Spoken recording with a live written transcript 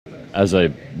as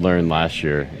I learned last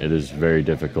year, it is very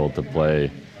difficult to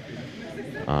play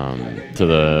to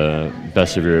the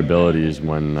best of your abilities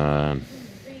when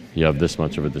you have this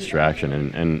much of a distraction.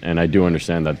 And I do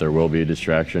understand that there will be a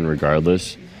distraction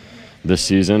regardless this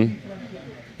season,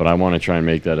 but I want to try and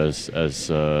make that as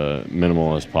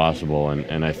minimal as possible.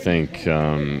 And I think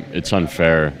it's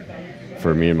unfair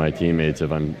for me and my teammates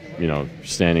if I'm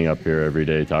standing up here every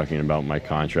day talking about my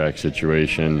contract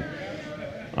situation,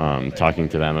 talking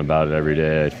to them about it every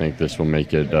day. I think this will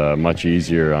make it much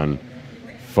easier on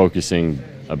focusing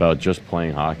about just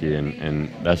playing hockey, and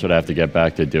that's what I have to get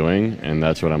back to doing, and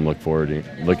that's what I'm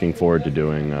looking forward to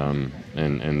doing,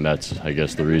 and that's, I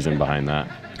guess, the reason behind that.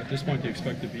 At this point, do you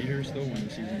expect to be here still when the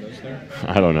season does start?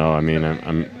 I don't know. I mean,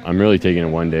 I'm really taking it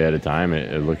one day at a time.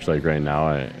 It looks like right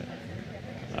now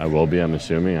I will be. I'm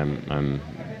assuming.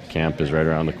 Camp is right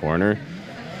around the corner.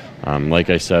 Like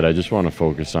I said, I just want to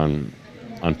focus on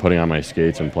putting on my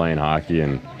skates and playing hockey,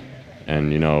 and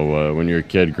when you're a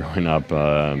kid growing up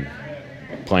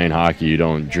playing hockey, you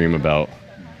don't dream about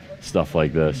stuff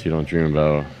like this. You don't dream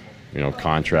about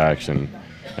contracts and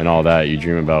all that. You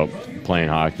dream about playing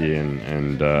hockey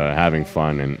and having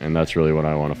fun, and that's really what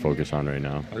I want to focus on right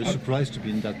now. Are you surprised to be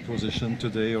in that position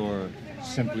today, or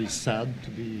simply sad to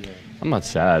be? I'm not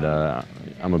sad.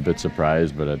 I'm a bit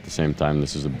surprised, but at the same time,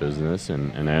 this is a business,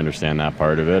 and I understand that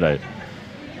part of it.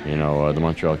 The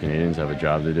Montreal Canadiens have a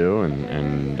job to do,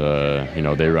 and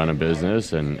they run a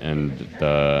business, and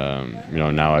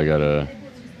now I gotta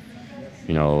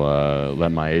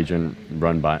let my agent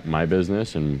run my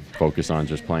business and focus on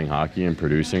just playing hockey and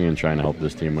producing and trying to help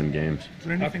this team win games. Is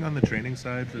there anything on the training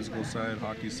side, physical side,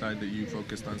 hockey side that you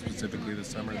focused on specifically this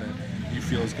summer that you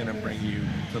feel is going to bring you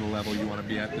to the level you want to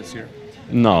be at this year?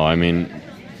 No, I mean,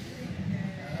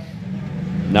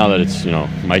 now that it's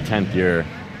my 10th year,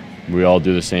 we all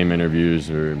do the same interviews.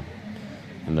 We're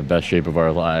in the best shape of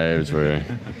our lives. We're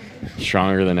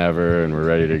stronger than ever, and we're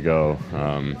ready to go.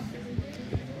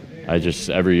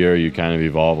 Every year you kind of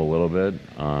evolve a little bit,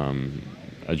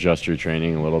 adjust your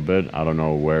training a little bit. I don't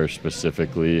know where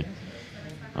specifically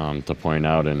to point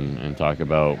out and talk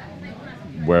about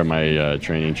where my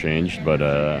training changed, but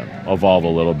evolve a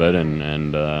little bit,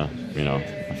 and I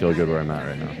feel good where I'm at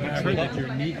right now. I heard that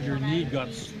your knee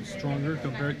got stronger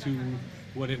compared to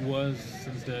what it was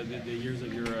since the years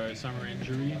of your summer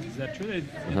injury. Is that true?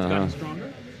 It's gotten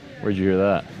stronger? Where'd you hear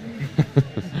that?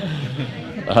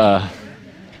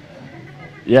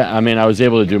 Yeah, I mean, I was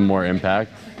able to do more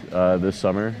impact this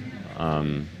summer.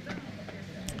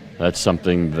 That's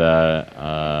something that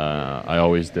I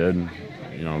always did.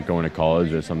 Going to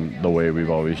college, the way we've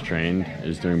always trained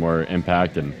is doing more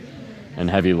impact and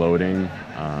heavy loading.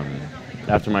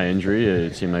 After my injury,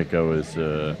 it seemed like I was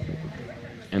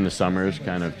in the summers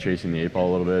kind of chasing the 8-ball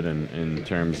a little bit in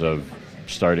terms of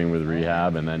starting with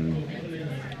rehab and then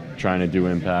trying to do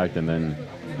impact and then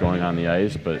going on the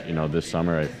ice. But this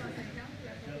summer,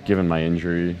 given my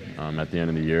injury at the end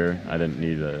of the year, I didn't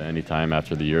need any time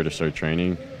after the year to start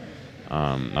training.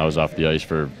 I was off the ice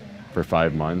for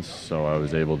 5 months, so I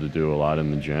was able to do a lot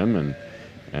in the gym,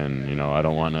 and I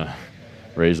don't want to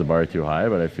raise the bar too high,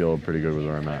 but I feel pretty good with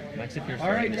where I'm at. Max, if you're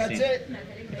All right, starting that's it.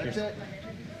 That's it.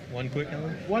 One quick,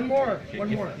 Alan? One more.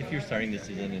 One more. If you're starting the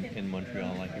season in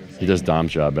Montreal, like you were saying, He does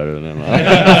Dom's job better than him.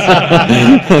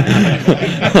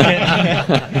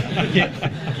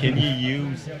 Can you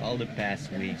use all the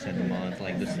past weeks and months,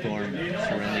 like the storm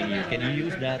surrounding you, can you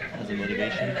use that as a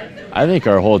motivation? I think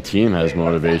our whole team has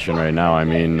motivation right now. I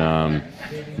mean,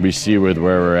 we see with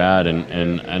where we're at,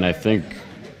 and I think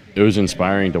it was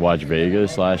inspiring to watch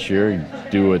Vegas last year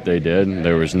do what they did.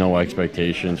 There was no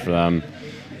expectations for them.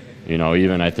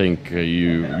 Even I think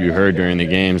you heard during the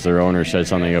games, their owner said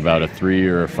something about a 3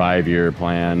 or a 5 year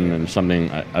plan and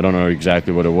something. I don't know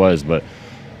exactly what it was, but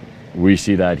we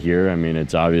see that here. I mean,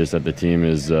 it's obvious that the team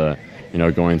is,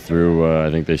 going through,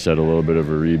 I think they said, a little bit of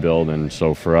a rebuild. And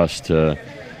so for us to,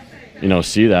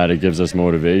 see that, it gives us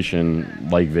motivation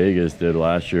like Vegas did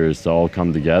last year, is to all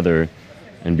come together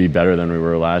and be better than we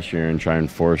were last year and try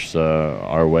and force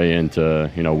our way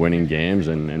into, winning games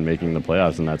and making the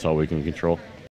playoffs. And that's all we can control.